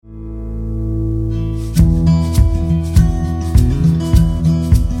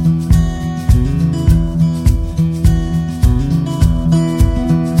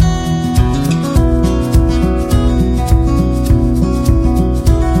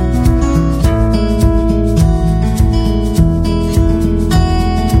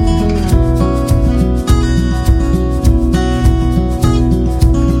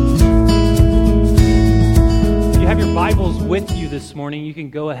morning, you can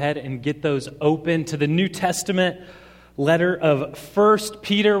go ahead and get those open to the New Testament letter of 1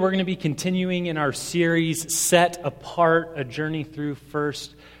 Peter. We're going to be continuing in our series, Set Apart, a journey through 1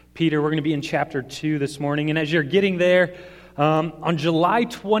 Peter. We're going to be in chapter 2 this morning. And as you're getting there, on July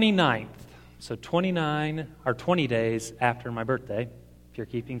 29th, so 20 days after my birthday, if you're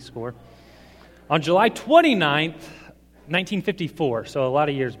keeping score, on July 29th, 1954, so a lot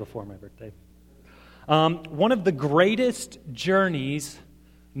of years before my birthday, one of the greatest journeys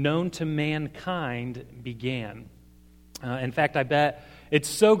known to mankind began. In fact, I bet it's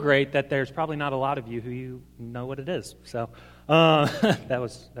so great that there's probably not a lot of you who know what it is. So that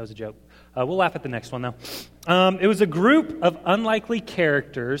was a joke. We'll laugh at the next one, though. It was a group of unlikely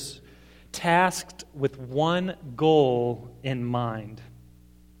characters tasked with one goal in mind: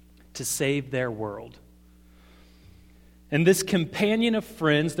 to save their world. And this companion of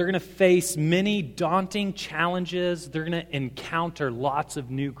friends, they're going to face many daunting challenges. They're going to encounter lots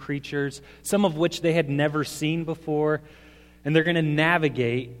of new creatures, some of which they had never seen before. And they're going to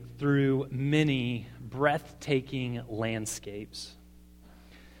navigate through many breathtaking landscapes.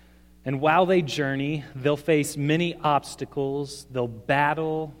 And while they journey, they'll face many obstacles. They'll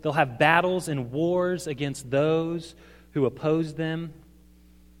have battles and wars against those who oppose them.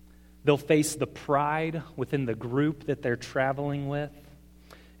 They'll face the pride within the group that they're traveling with.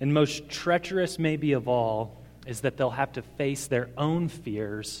 And most treacherous maybe of all is that they'll have to face their own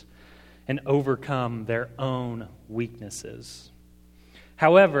fears and overcome their own weaknesses.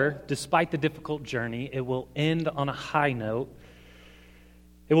 However, despite the difficult journey, it will end on a high note.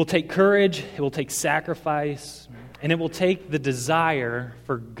 It will take courage, it will take sacrifice, and it will take the desire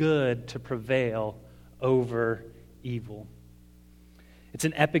for good to prevail over evil. It's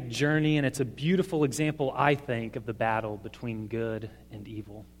an epic journey, and it's a beautiful example, I think, of the battle between good and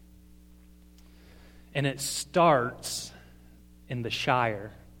evil. And it starts in the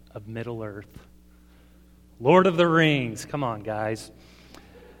Shire of Middle-earth. Lord of the Rings, come on, guys.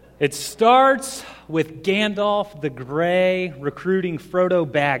 It starts with Gandalf the Grey recruiting Frodo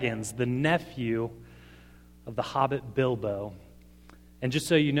Baggins, the nephew of the Hobbit Bilbo. And just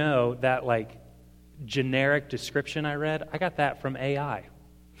so you know, that generic description I read, I got that from AI.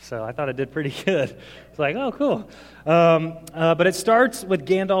 So I thought it did pretty good. It's like, oh, cool. But it starts with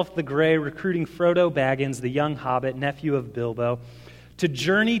Gandalf the Grey recruiting Frodo Baggins, the young hobbit, nephew of Bilbo, to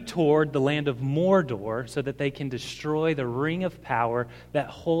journey toward the land of Mordor so that they can destroy the ring of power that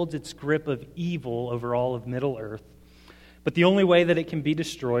holds its grip of evil over all of Middle-earth. But the only way that it can be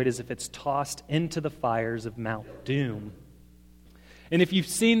destroyed is if it's tossed into the fires of Mount Doom. And if you've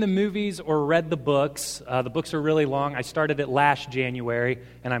seen the movies or read the books are really long. I started it last January,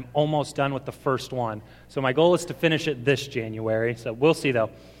 and I'm almost done with the first one. So my goal is to finish it this January. So we'll see, though.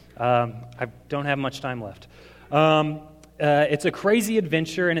 I don't have much time left. It's a crazy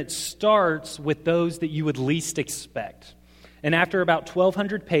adventure, and it starts with those that you would least expect. And after about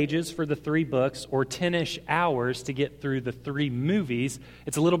 1,200 pages for the 3 books, or 10-ish hours to get through the 3 movies,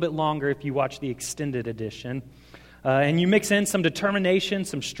 it's a little bit longer if you watch the extended edition. And you mix in some determination,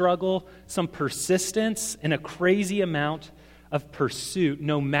 some struggle, some persistence, and a crazy amount of pursuit,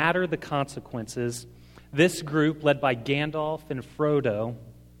 no matter the consequences. This group, led by Gandalf and Frodo,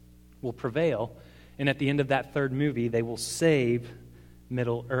 will prevail. And at the end of that 3rd movie, they will save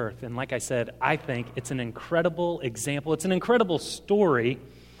Middle-earth. And like I said, I think it's an incredible example. It's an incredible story.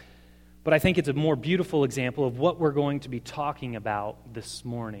 But I think it's a more beautiful example of what we're going to be talking about this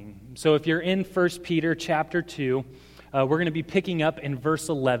morning. So if you're in 1 Peter chapter 2, we're going to be picking up in verse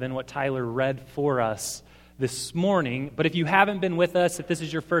 11, what Tyler read for us this morning. But if you haven't been with us, if this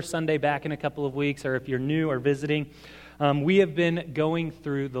is your first Sunday back in a couple of weeks, or if you're new or visiting, we have been going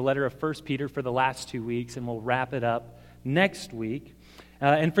through the letter of 1 Peter for the last 2 weeks, and we'll wrap it up next week.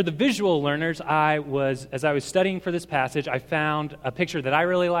 And for the visual learners, as I was studying for this passage, I found a picture that I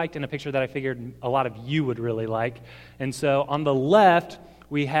really liked and a picture that I figured a lot of you would really like. And so on the left,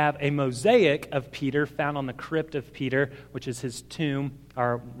 we have a mosaic of Peter found on the crypt of Peter, which is his tomb,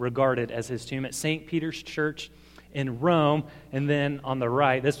 or regarded as his tomb, at St. Peter's Church in Rome. And then on the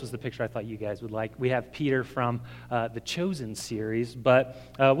right, this was the picture I thought you guys would like. We have Peter from the Chosen series. But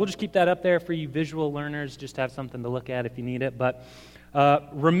we'll just keep that up there for you visual learners, just to have something to look at if you need it. But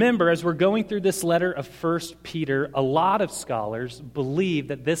remember, as we're going through this letter of 1 Peter, a lot of scholars believe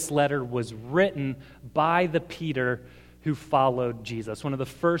that this letter was written by the Peter who followed Jesus, one of the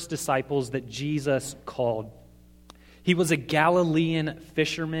first disciples that Jesus called. He was a Galilean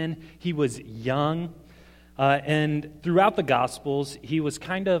fisherman. He was young. And throughout the Gospels, he was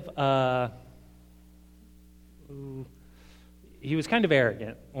kind of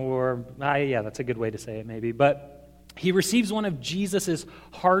arrogant, or yeah, that's a good way to say it maybe. But He receives one of Jesus'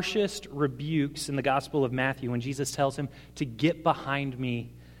 harshest rebukes in the Gospel of Matthew when Jesus tells him to get behind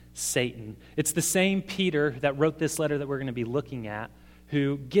me, Satan. It's the same Peter that wrote this letter that we're going to be looking at,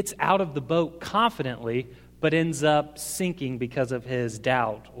 who gets out of the boat confidently, but ends up sinking because of his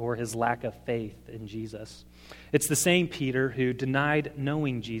doubt or his lack of faith in Jesus. It's the same Peter who denied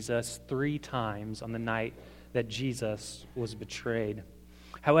knowing Jesus 3 times on the night that Jesus was betrayed.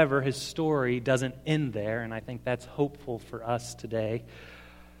 However, his story doesn't end there, and I think that's hopeful for us today.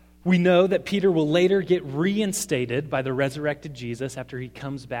 We know that Peter will later get reinstated by the resurrected Jesus after he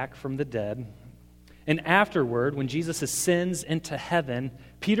comes back from the dead. And afterward, when Jesus ascends into heaven,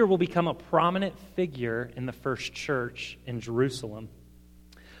 Peter will become a prominent figure in the first church in Jerusalem.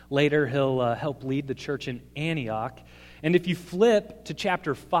 Later, he'll help lead the church in Antioch. And if you flip to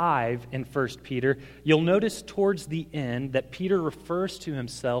chapter 5 in 1 Peter, you'll notice towards the end that Peter refers to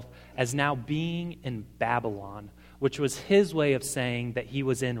himself as now being in Babylon, which was his way of saying that he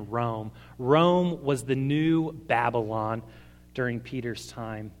was in Rome. Rome was the new Babylon during Peter's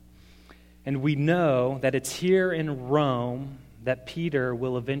time. And we know that it's here in Rome that Peter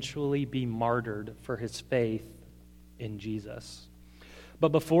will eventually be martyred for his faith in Jesus.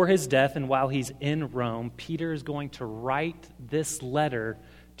 But before his death and while he's in Rome, Peter is going to write this letter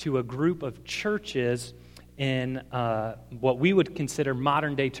to a group of churches in what we would consider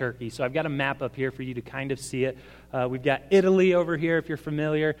modern-day Turkey. So I've got a map up here for you to kind of see it. We've got Italy over here, if you're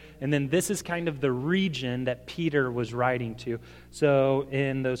familiar, and then this is kind of the region that Peter was writing to. So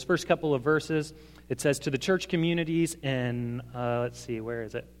in those first couple of verses, it says, to the church communities in, where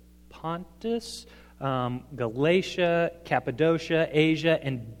is it? Pontus, Galatia, Cappadocia, Asia,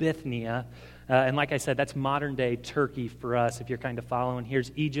 and Bithynia. And like I said, that's modern-day Turkey for us, if you're kind of following.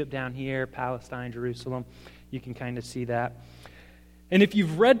 Here's Egypt down here, Palestine, Jerusalem. You can kind of see that. And if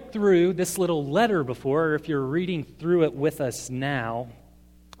you've read through this little letter before, or if you're reading through it with us now,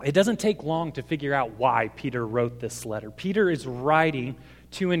 it doesn't take long to figure out why Peter wrote this letter. Peter is writing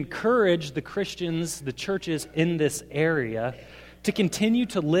to encourage the Christians, the churches in this area, to continue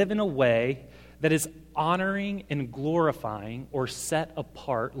to live in a way that is honoring and glorifying or set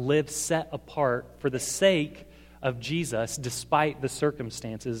apart for the sake of Jesus, despite the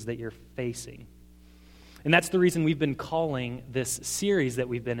circumstances that you're facing. And that's the reason we've been calling this series that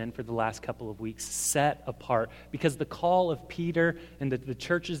we've been in for the last couple of weeks, Set Apart, because the call of Peter and the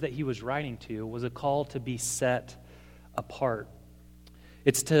churches that he was writing to was a call to be set apart.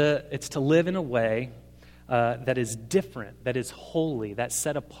 It's to live in a way that is different, that is holy. That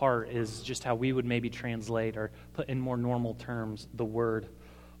set apart is just how we would maybe translate or put in more normal terms the word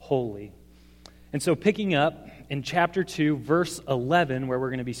holy. And so picking up in chapter 2, verse 11, where we're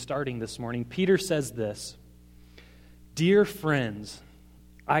going to be starting this morning, Peter says this, "Dear friends,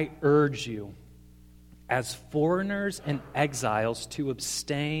 I urge you, as foreigners and exiles, to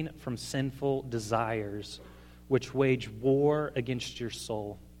abstain from sinful desires, which wage war against your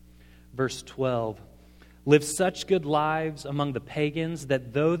soul." Verse 12, "Live such good lives among the pagans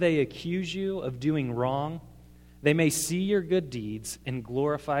that though they accuse you of doing wrong, they may see your good deeds and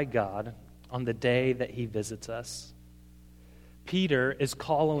glorify God on the day that he visits us." Peter is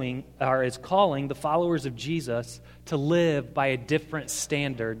calling the followers of Jesus to live by a different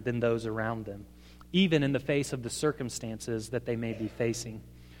standard than those around them, even in the face of the circumstances that they may be facing.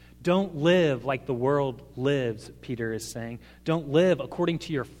 Don't live like the world lives, Peter is saying. Don't live according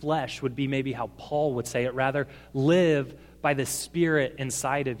to your flesh would be maybe how Paul would say it. Rather, live by the Spirit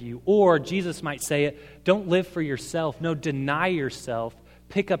inside of you. Or Jesus might say it, don't live for yourself. No, deny yourself.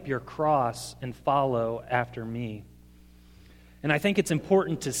 Pick up your cross and follow after me. And I think it's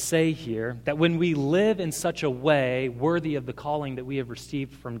important to say here that when we live in such a way worthy of the calling that we have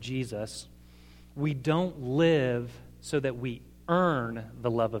received from Jesus, we don't live so that we earn the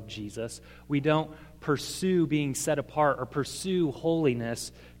love of Jesus. We don't pursue being set apart or pursue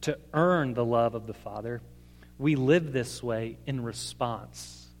holiness to earn the love of the Father. We live this way in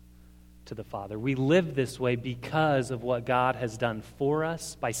response to the Father. We live this way because of what God has done for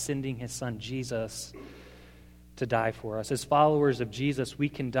us by sending his Son Jesus to die for us. As followers of Jesus, we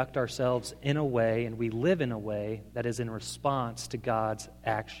conduct ourselves in a way and we live in a way that is in response to God's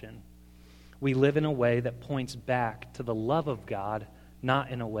action. We live in a way that points back to the love of God, not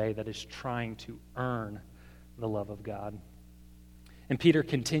in a way that is trying to earn the love of God. And Peter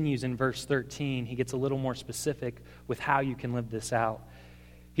continues in verse 13. He gets a little more specific with how you can live this out.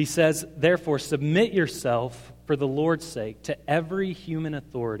 He says, "Therefore, submit yourself for the Lord's sake to every human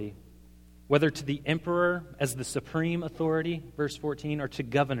authority, whether to the emperor as the supreme authority," verse 14, "or to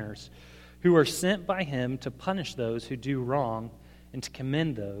governors who are sent by him to punish those who do wrong and to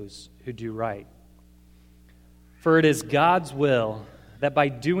commend those who do right." For it is God's will that by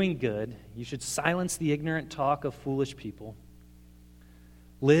doing good you should silence the ignorant talk of foolish people.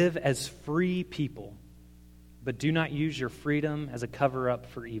 Live as free people, but do not use your freedom as a cover-up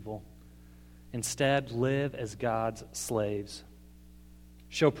for evil. Instead, live as God's slaves.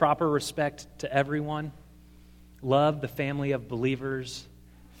 Show proper respect to everyone. Love the family of believers.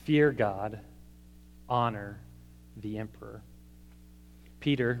 Fear God. Honor the emperor.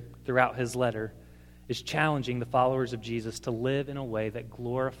 Peter, throughout his letter, is challenging the followers of Jesus to live in a way that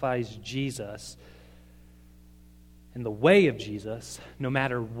glorifies Jesus in the way of Jesus, no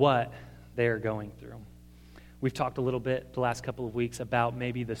matter what they are going through. We've talked a little bit the last couple of weeks about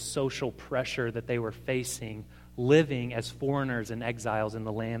maybe the social pressure that they were facing, living as foreigners and exiles in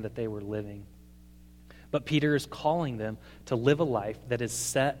the land that they were living. But Peter is calling them to live a life that is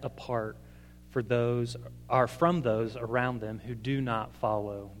set apart from those around them who do not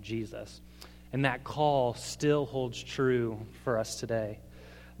follow Jesus. And that call still holds true for us today.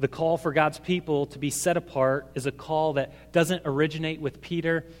 The call for God's people to be set apart is a call that doesn't originate with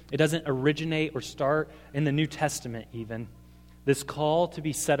Peter. It doesn't originate or start in the New Testament even. This call to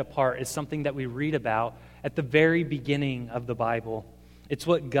be set apart is something that we read about at the very beginning of the Bible. It's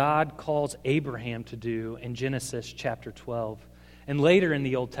what God calls Abraham to do in Genesis chapter 12. And later in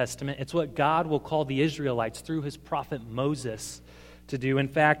the Old Testament, it's what God will call the Israelites through his prophet Moses to do. In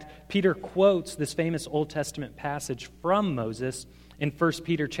fact, Peter quotes this famous Old Testament passage from Moses in 1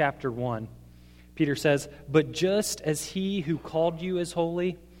 Peter chapter 1. Peter says, "But just as he who called you is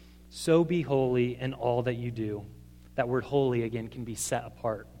holy, so be holy in all that you do." That word holy, again, can be set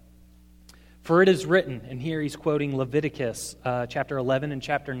apart. "For it is written," and here he's quoting Leviticus chapter 11 and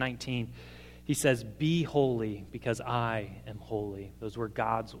chapter 19. He says, "Be holy because I am holy." Those were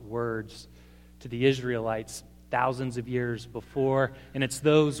God's words to the Israelites thousands of years before, and it's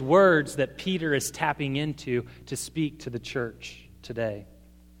those words that Peter is tapping into to speak to the church today.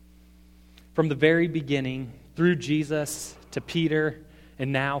 From the very beginning, through Jesus to Peter,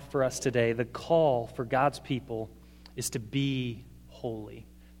 and now for us today, the call for God's people is to be holy,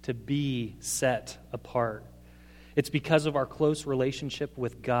 to be set apart. It's because of our close relationship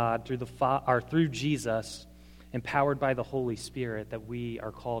with God through Jesus, empowered by the Holy Spirit, that we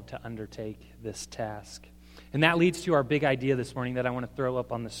are called to undertake this task. And that leads to our big idea this morning that I want to throw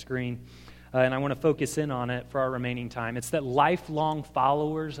up on the screen, and I want to focus in on it for our remaining time. It's that lifelong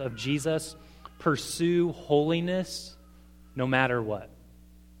followers of Jesus pursue holiness no matter what.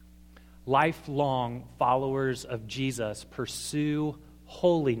 Lifelong followers of Jesus pursue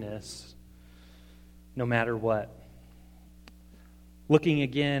holiness no matter what. Looking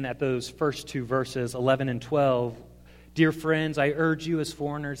again at those first two verses, 11 and 12, "Dear friends, I urge you as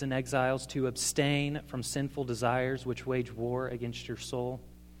foreigners and exiles to abstain from sinful desires which wage war against your soul.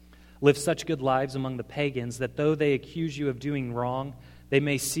 Live such good lives among the pagans that though they accuse you of doing wrong, they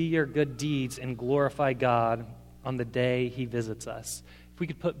may see your good deeds and glorify God on the day he visits us." If we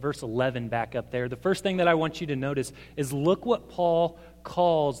could put verse 11 back up there. The first thing that I want you to notice is look what Paul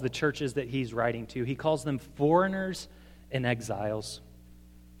calls the churches that he's writing to. He calls them foreigners and exiles.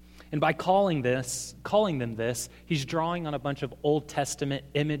 And by calling them this, he's drawing on a bunch of Old Testament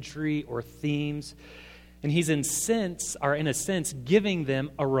imagery or themes. And he's in a sense, giving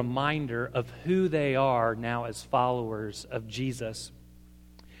them a reminder of who they are now as followers of Jesus.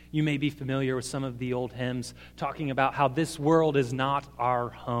 You may be familiar with some of the old hymns talking about how this world is not our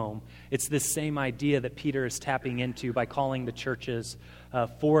home. It's this same idea that Peter is tapping into by calling the churches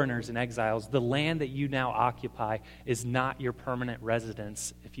foreigners and exiles. The land that you now occupy is not your permanent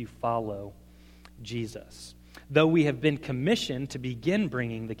residence if you follow Jesus. Though we have been commissioned to begin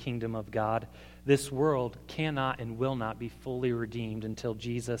bringing the kingdom of God, this world cannot and will not be fully redeemed until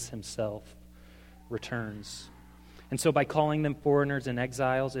Jesus himself returns. And so by calling them foreigners and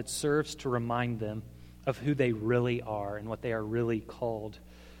exiles, it serves to remind them of who they really are and what they are really called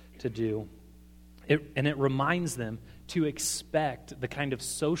to do. And it reminds them to expect the kind of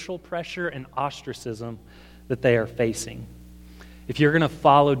social pressure and ostracism that they are facing. If you're going to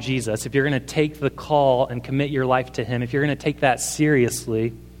follow Jesus, if you're going to take the call and commit your life to him, if you're going to take that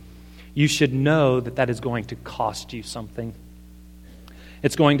seriously, you should know that that is going to cost you something.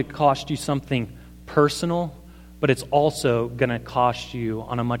 It's going to cost you something personal, but it's also going to cost you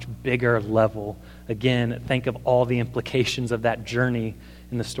on a much bigger level. Again, think of all the implications of that journey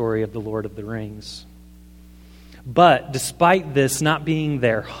in the story of the Lord of the Rings. But despite this not being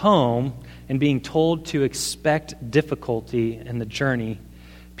their home and being told to expect difficulty in the journey,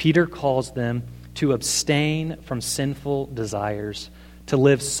 Peter calls them to abstain from sinful desires, to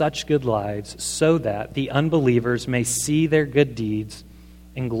live such good lives so that the unbelievers may see their good deeds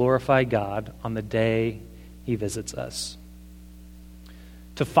and glorify God on the day he visits us.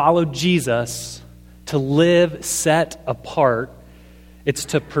 To follow Jesus, to live set apart, it's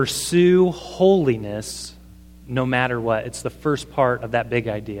to pursue holiness no matter what. It's the first part of that big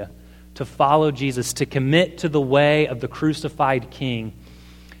idea. To follow Jesus, to commit to the way of the crucified King.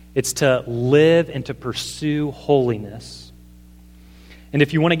 It's to live and to pursue holiness. And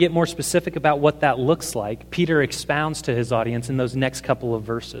if you want to get more specific about what that looks like, Peter expounds to his audience in those next couple of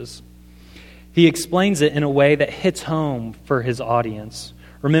verses. He explains it in a way that hits home for his audience.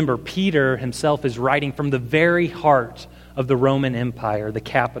 Remember, Peter himself is writing from the very heart of the Roman Empire, the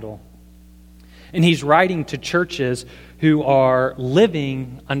capital. And he's writing to churches who are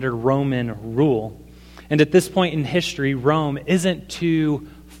living under Roman rule. And at this point in history, Rome isn't too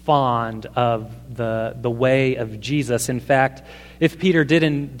fond of the way of Jesus. In fact, if Peter did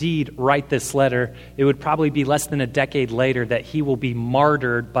indeed write this letter, it would probably be less than a decade later that he will be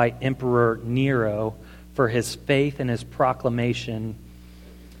martyred by Emperor Nero for his faith and his proclamation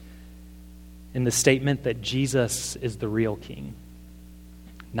in the statement that Jesus is the real king,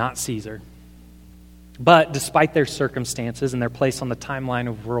 not Caesar. But despite their circumstances and their place on the timeline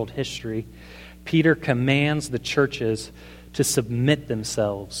of world history, Peter commands the churches to submit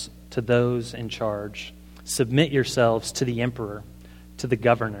themselves to those in charge. Submit yourselves to the emperor, to the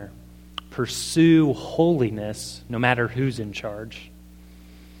governor. Pursue holiness no matter who's in charge.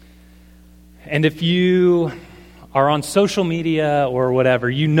 And if you are on social media or whatever,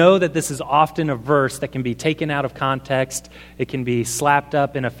 you know that this is often a verse that can be taken out of context. It can be slapped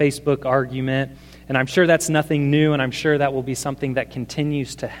up in a Facebook argument. And I'm sure that's nothing new, and I'm sure that will be something that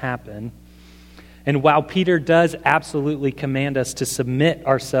continues to happen. And while Peter does absolutely command us to submit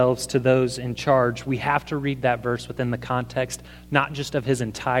ourselves to those in charge, we have to read that verse within the context, not just of his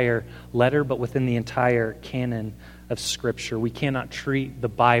entire letter, but within the entire canon of Scripture. We cannot treat the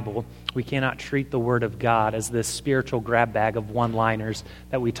Bible, we cannot treat the Word of God as this spiritual grab bag of one-liners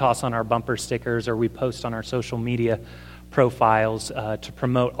that we toss on our bumper stickers or we post on our social media profiles to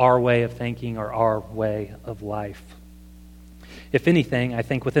promote our way of thinking or our way of life. If anything, I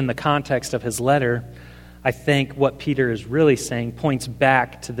think within the context of his letter, I think what Peter is really saying points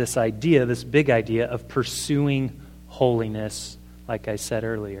back to this idea, this big idea of pursuing holiness, like I said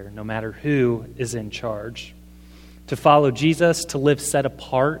earlier, no matter who is in charge. To follow Jesus, to live set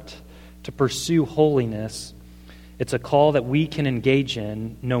apart, to pursue holiness, it's a call that we can engage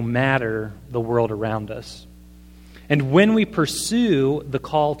in no matter the world around us. And when we pursue the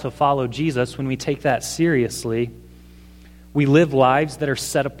call to follow Jesus, when we take that seriously, we live lives that are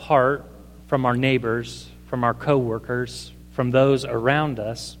set apart from our neighbors, from our coworkers, from those around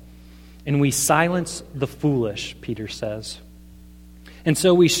us, and we silence the foolish, Peter says. And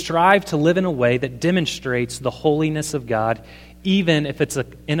so we strive to live in a way that demonstrates the holiness of God, even if it's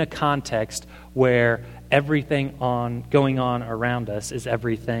in a context where everything going on around us is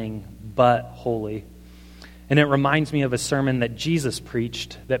everything but holy. And it reminds me of a sermon that Jesus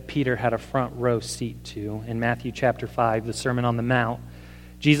preached that Peter had a front row seat to in Matthew chapter 5, the Sermon on the Mount.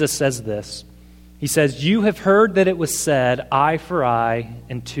 Jesus says this. He says, "You have heard that it was said, eye for eye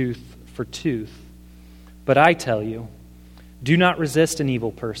and tooth for tooth. But I tell you, do not resist an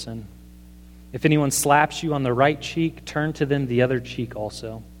evil person. If anyone slaps you on the right cheek, turn to them the other cheek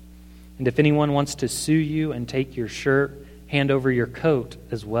also. And if anyone wants to sue you and take your shirt, hand over your coat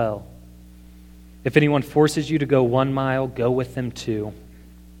as well. If anyone forces you to go 1 mile, go with them 2.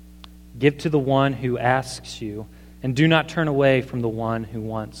 Give to the one who asks you, and do not turn away from the one who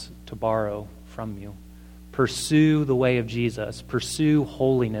wants to borrow from you." Pursue the way of Jesus. Pursue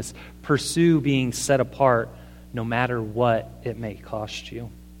holiness. Pursue being set apart no matter what it may cost you.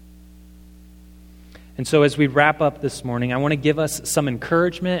 And so as we wrap up this morning, I want to give us some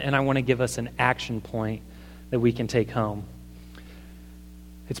encouragement and I want to give us an action point that we can take home.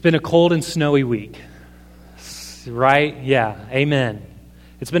 It's been a cold and snowy week, right? Yeah, amen.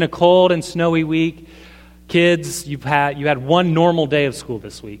 It's been a cold and snowy week. Kids, you had one normal day of school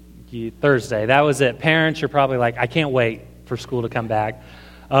this week, Thursday. That was it. Parents, you're probably like, I can't wait for school to come back.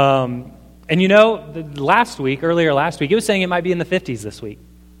 And you know, earlier last week, it was saying it might be in the 50s this week.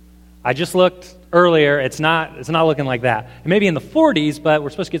 I just looked earlier. It's not looking like that. It may be in the 40s, but we're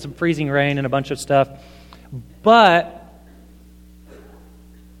supposed to get some freezing rain and a bunch of stuff. But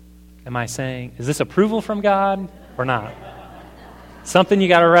am I saying, is this approval from God or not? Something you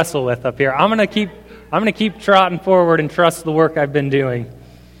got to wrestle with up here. I'm going to keep trotting forward and trust the work I've been doing.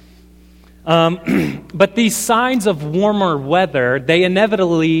 But these signs of warmer weather, they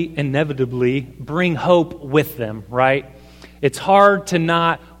inevitably bring hope with them, right? It's hard to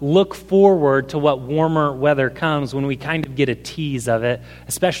not look forward to what warmer weather comes when we kind of get a tease of it,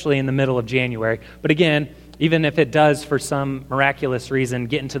 especially in the middle of January. But again, even if it does, for some miraculous reason,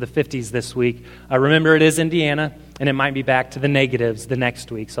 get into the 50s this week. Remember, it is Indiana, and it might be back to the negatives the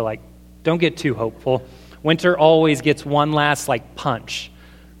next week. So, don't get too hopeful. Winter always gets one last, punch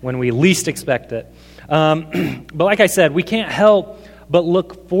when we least expect it. But like I said, we can't help but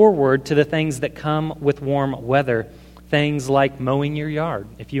look forward to the things that come with warm weather. Things like mowing your yard,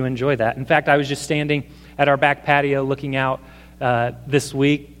 if you enjoy that. In fact, I was just standing at our back patio looking out this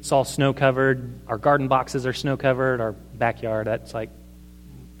week. It's all snow-covered. Our garden boxes are snow-covered. Our backyard, that's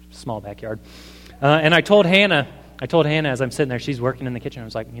small backyard. And I told Hannah as I'm sitting there, she's working in the kitchen, I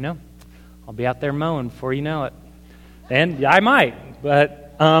was like, I'll be out there mowing before you know it. And I might,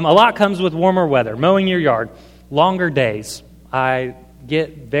 but a lot comes with warmer weather. Mowing your yard, longer days. I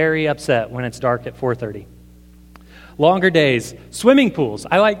get very upset when it's dark at 4:30. Longer days. Swimming pools.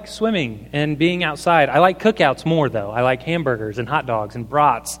 I like swimming and being outside. I like cookouts more, though. I like hamburgers and hot dogs and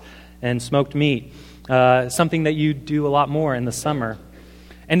brats and smoked meat, something that you do a lot more in the summer.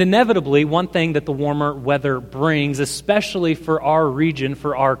 And inevitably, one thing that the warmer weather brings, especially for our region,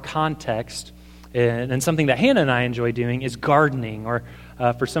 for our context, and something that Hannah and I enjoy doing, is gardening, or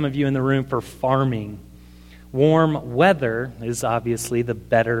for some of you in the room, for farming. Warm weather is obviously the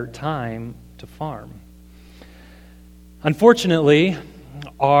better time to farm. Unfortunately,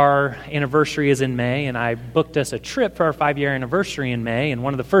 our anniversary is in May, and I booked us a trip for our 5-year anniversary in May, and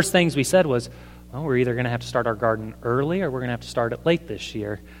one of the first things we said was, well, we're either going to have to start our garden early or we're going to have to start it late this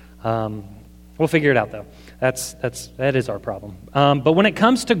year. We'll figure it out, though. That is our problem. But when it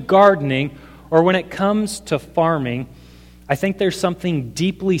comes to gardening, or when it comes to farming, I think there's something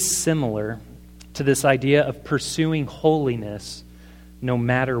deeply similar to this idea of pursuing holiness no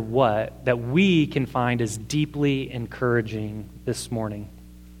matter what, that we can find is deeply encouraging this morning.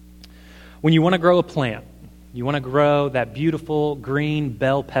 When you want to grow a plant, you want to grow that beautiful green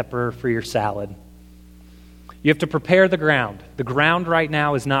bell pepper for your salad, you have to prepare the ground. The ground right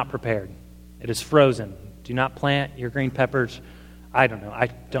now is not prepared. It is frozen. Do not plant your green peppers. I don't know. I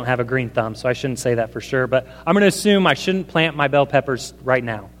don't have a green thumb, so I shouldn't say that for sure, but I'm going to assume I shouldn't plant my bell peppers right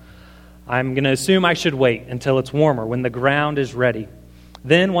now. I'm going to assume I should wait until it's warmer, when the ground is ready.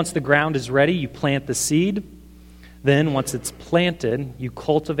 Then, once the ground is ready, you plant the seed. Then, once it's planted, you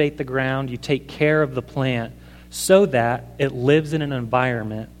cultivate the ground, you take care of the plant so that it lives in an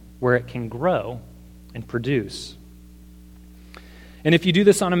environment where it can grow and produce. And if you do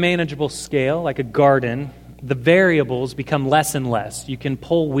this on a manageable scale, like a garden, the variables become less and less. You can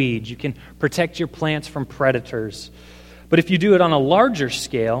pull weeds, you can protect your plants from predators. But if you do it on a larger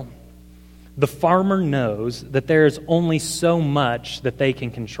scale, the farmer knows that there is only so much that they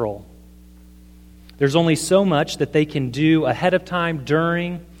can control. There's only so much that they can do ahead of time,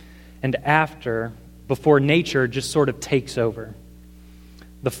 during, and after, before nature just sort of takes over.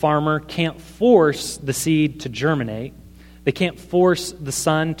 The farmer can't force the seed to germinate. They can't force the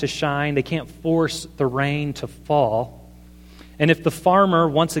sun to shine. They can't force the rain to fall. And if the farmer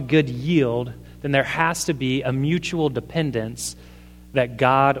wants a good yield, then there has to be a mutual dependence that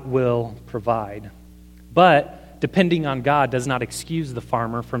God will provide. But depending on God does not excuse the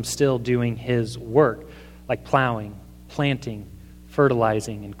farmer from still doing his work, like plowing, planting,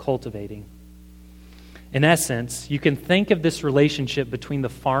 fertilizing, and cultivating. In essence, you can think of this relationship between the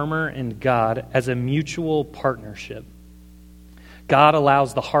farmer and God as a mutual partnership. God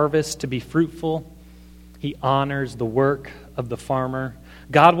allows the harvest to be fruitful. He honors the work of the farmer.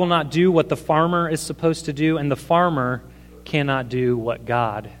 God will not do what the farmer is supposed to do, and the farmer cannot do what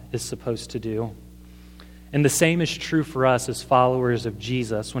God is supposed to do. And the same is true for us as followers of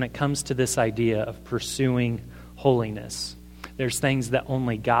Jesus when it comes to this idea of pursuing holiness. There's things that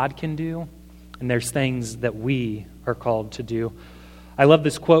only God can do, and there's things that we are called to do. I love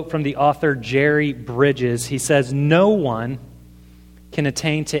this quote from the author Jerry Bridges. He says, "No one can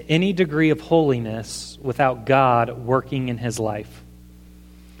attain to any degree of holiness without God working in his life.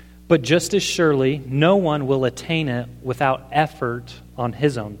 But just as surely, no one will attain it without effort on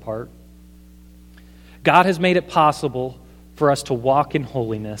his own part. God has made it possible for us to walk in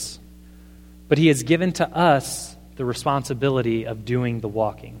holiness, but he has given to us the responsibility of doing the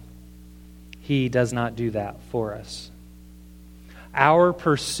walking. He does not do that for us. Our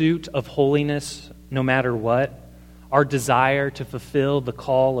pursuit of holiness, no matter what, our desire to fulfill the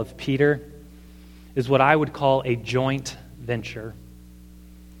call of Peter, is what I would call a joint venture.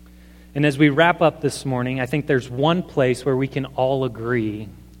 And as we wrap up this morning, I think there's one place where we can all agree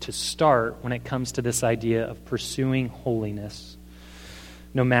to start when it comes to this idea of pursuing holiness,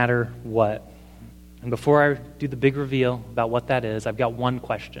 no matter what. And before I do the big reveal about what that is, I've got one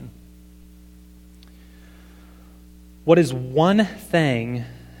question. What is one thing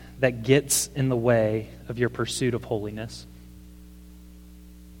that gets in the way of your pursuit of holiness?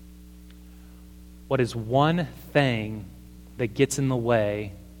 What is one thing that gets in the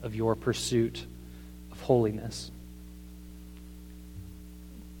way of your pursuit of holiness?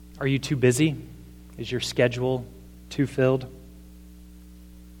 Are you too busy? Is your schedule too filled?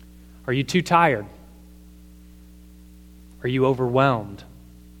 Are you too tired? Are you overwhelmed?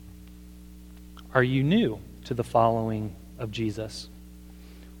 Are you new to the following of Jesus?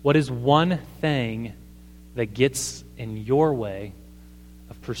 What is one thing that gets in your way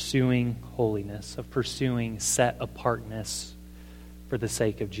of pursuing holiness, of pursuing set-apartness for the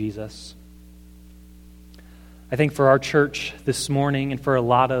sake of Jesus? I think for our church this morning, and for a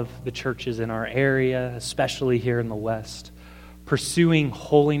lot of the churches in our area, especially here in the West, pursuing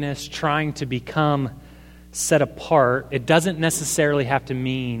holiness, trying to become set apart, it doesn't necessarily have to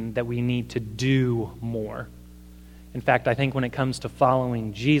mean that we need to do more. In fact, I think when it comes to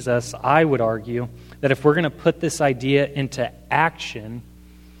following Jesus, I would argue that if we're going to put this idea into action,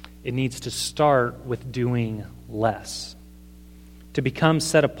 it needs to start with doing less. To become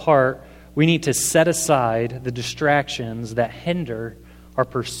set apart, we need to set aside the distractions that hinder our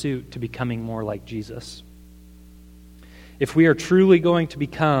pursuit to becoming more like Jesus. If we are truly going to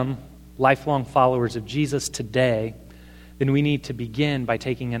become lifelong followers of Jesus today, then we need to begin by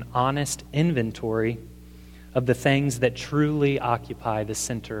taking an honest inventory of the things that truly occupy the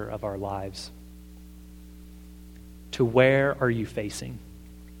center of our lives. To where are you facing?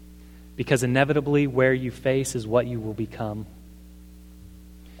 Because inevitably where you face is what you will become.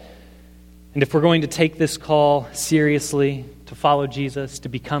 And if we're going to take this call seriously, to follow Jesus, to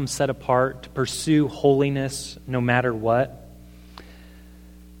become set apart, to pursue holiness no matter what,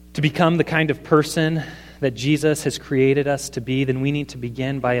 to become the kind of person that Jesus has created us to be, then we need to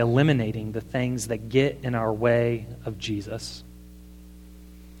begin by eliminating the things that get in our way of Jesus.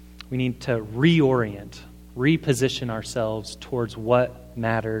 We need to reorient, reposition ourselves towards what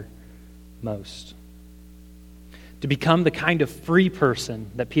matters most. To become the kind of free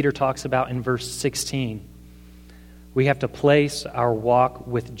person that Peter talks about in verse 16, we have to place our walk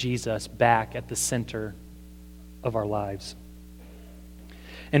with Jesus back at the center of our lives.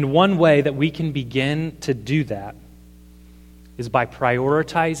 And one way that we can begin to do that is by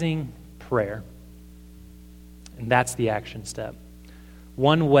prioritizing prayer. And that's the action step.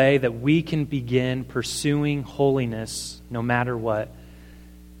 One way that we can begin pursuing holiness, no matter what,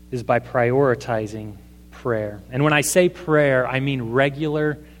 is by prioritizing prayer. And when I say prayer, I mean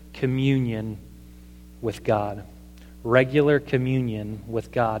regular communion with God. Regular communion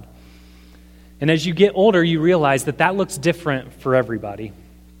with God. And as you get older, you realize that that looks different for everybody.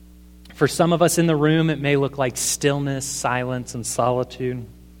 For some of us in the room, it may look like stillness, silence, and solitude.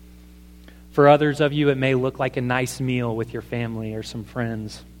 For others of you, it may look like a nice meal with your family or some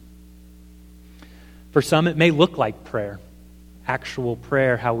friends. For some, it may look like prayer, actual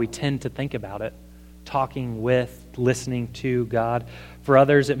prayer, how we tend to think about it, talking with, listening to God. For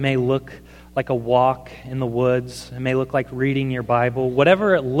others, it may look like a walk in the woods. It may look like reading your Bible.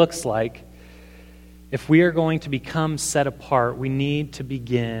 Whatever it looks like, if we are going to become set apart, we need to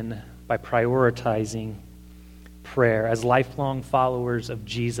begin by prioritizing prayer. As lifelong followers of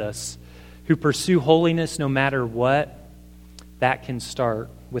Jesus who pursue holiness no matter what, that can start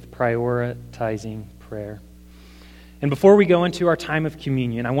with prioritizing prayer. And before we go into our time of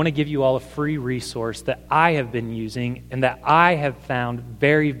communion, I want to give you all a free resource that I have been using and that I have found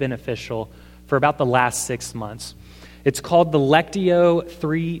very beneficial for about the last 6 months. It's called the Lectio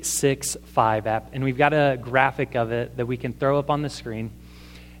 365 app, and we've got a graphic of it that we can throw up on the screen.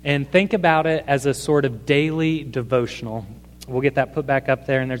 And think about it as a sort of daily devotional. We'll get that put back up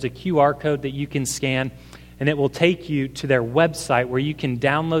there, and there's a QR code that you can scan, and it will take you to their website where you can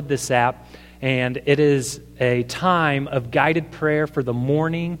download this app, and it is a time of guided prayer for the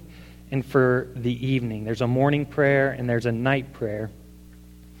morning and for the evening. There's a morning prayer and there's a night prayer.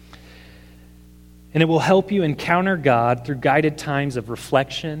 And it will help you encounter God through guided times of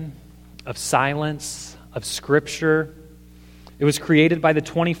reflection, of silence, of Scripture. It was created by the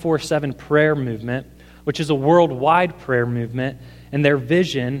 24/7 prayer movement, which is a worldwide prayer movement, and their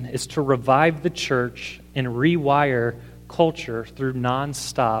vision is to revive the church and rewire culture through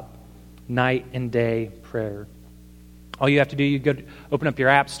nonstop night and day prayer. All you have to do, you go open up your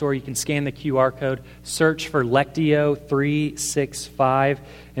app store, you can scan the QR code, search for Lectio 365,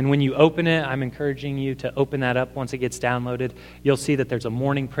 and when you open it, I'm encouraging you to open that up once it gets downloaded. You'll see that there's a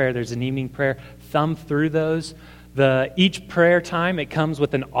morning prayer, there's an evening prayer. Thumb through those. Each prayer time, it comes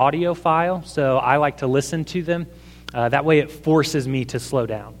with an audio file, so I like to listen to them. That way it forces me to slow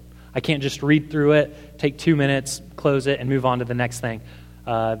down. I can't just read through it, take 2 minutes, close it, and move on to the next thing.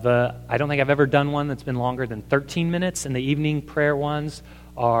 I don't think I've ever done one that's been longer than 13 minutes, and the evening prayer ones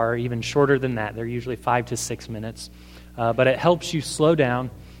are even shorter than that. They're usually 5 to 6 minutes. But it helps you slow down,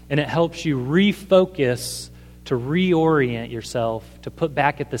 and it helps you refocus, to reorient yourself, to put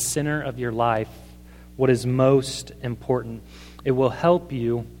back at the center of your life what is most important. It will help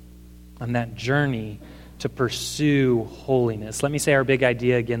you on that journey to pursue holiness. Let me say our big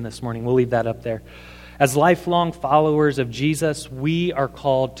idea again this morning. We'll leave that up there. As lifelong followers of Jesus, we are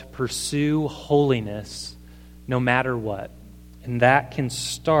called to pursue holiness no matter what. And that can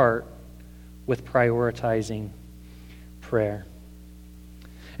start with prioritizing prayer.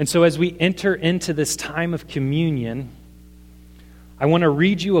 And so as we enter into this time of communion, I want to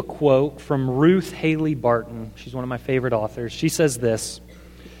read you a quote from Ruth Haley Barton. She's one of my favorite authors. She says this.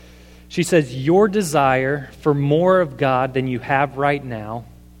 She says, "Your desire for more of God than you have right now,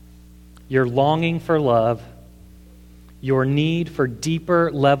 your longing for love, your need for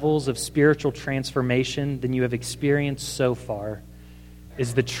deeper levels of spiritual transformation than you have experienced so far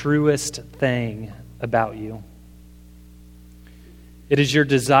is the truest thing about you. It is your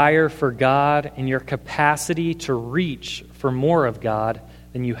desire for God and your capacity to reach for more of God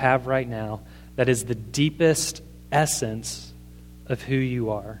than you have right now that is the deepest essence of who you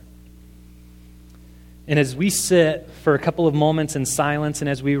are." And as we sit for a couple of moments in silence and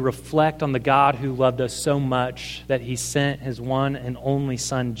as we reflect on the God who loved us so much that He sent His one and only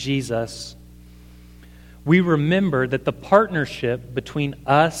Son, Jesus, we remember that the partnership between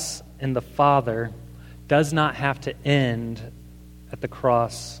us and the Father does not have to end at the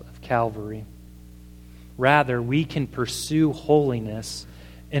cross of Calvary. Rather, we can pursue holiness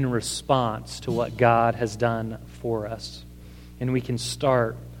in response to what God has done for us. And we can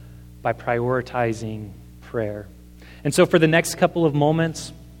start by prioritizing prayer. And so for the next couple of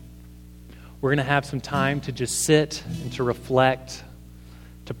moments, we're going to have some time to just sit and to reflect,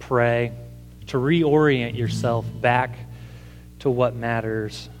 to pray, to reorient yourself back to what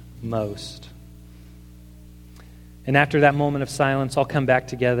matters most. And after that moment of silence, I'll come back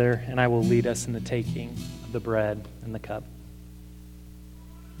together and I will lead us in the taking of the bread and the cup.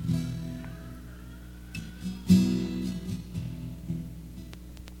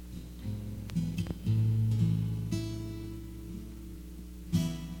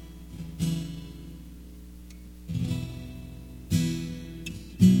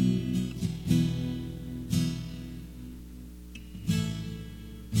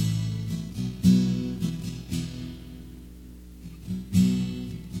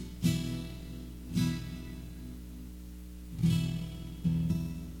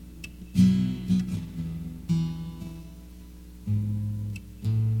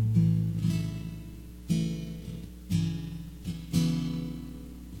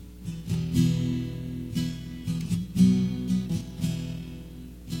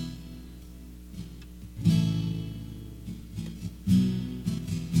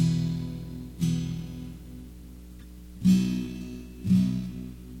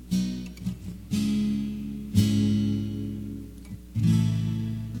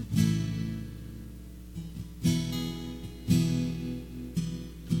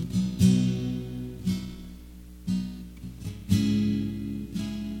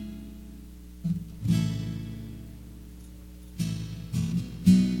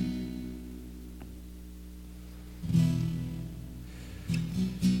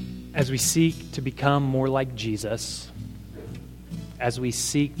 As we seek to become more like Jesus, as we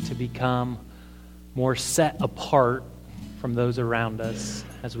seek to become more set apart from those around us,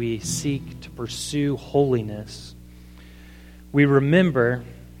 as we seek to pursue holiness, we remember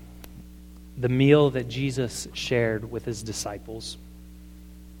the meal that Jesus shared with His disciples.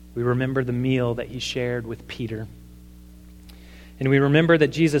 We remember the meal that He shared with Peter. And we remember that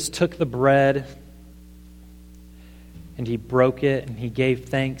Jesus took the bread and He broke it, and He gave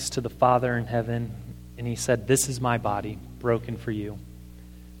thanks to the Father in heaven, and He said, "This is my body, broken for you.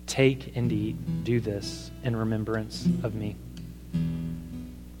 Take and eat. Do this in remembrance of me."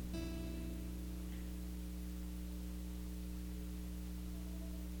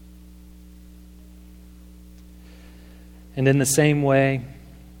 And in the same way,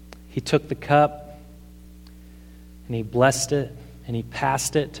 He took the cup, and He blessed it, and He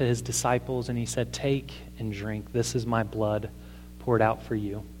passed it to His disciples, and He said, "Take and drink. This is my blood poured out for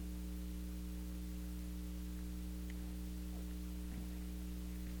you."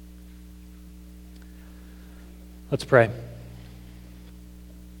 Let's pray.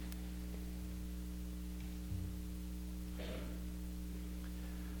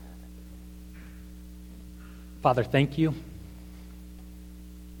 Father, thank you.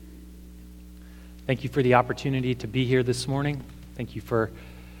 Thank you for the opportunity to be here this morning. Thank you for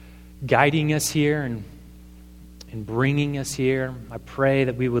guiding us here and bringing us here. I pray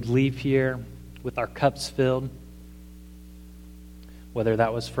that we would leave here with our cups filled, whether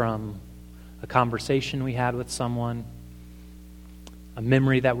that was from a conversation we had with someone, a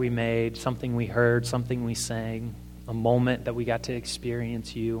memory that we made, something we heard, something we sang, a moment that we got to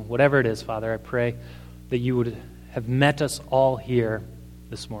experience you. Whatever it is, Father, I pray that you would have met us all here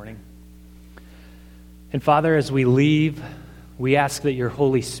this morning. And Father, as we leave, we ask that your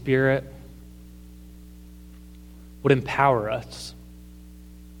Holy Spirit would empower us,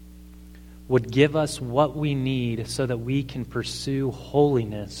 would give us what we need so that we can pursue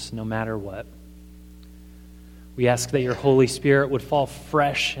holiness no matter what. We ask that your Holy Spirit would fall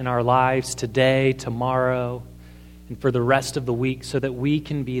fresh in our lives today, tomorrow, and for the rest of the week so that we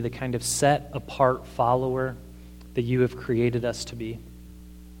can be the kind of set-apart follower that you have created us to be.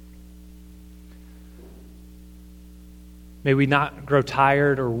 May we not grow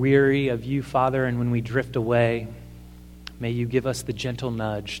tired or weary of you, Father, and when we drift away, may you give us the gentle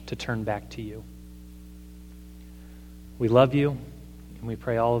nudge to turn back to you. We love you, and we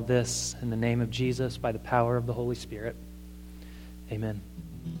pray all of this in the name of Jesus by the power of the Holy Spirit. Amen.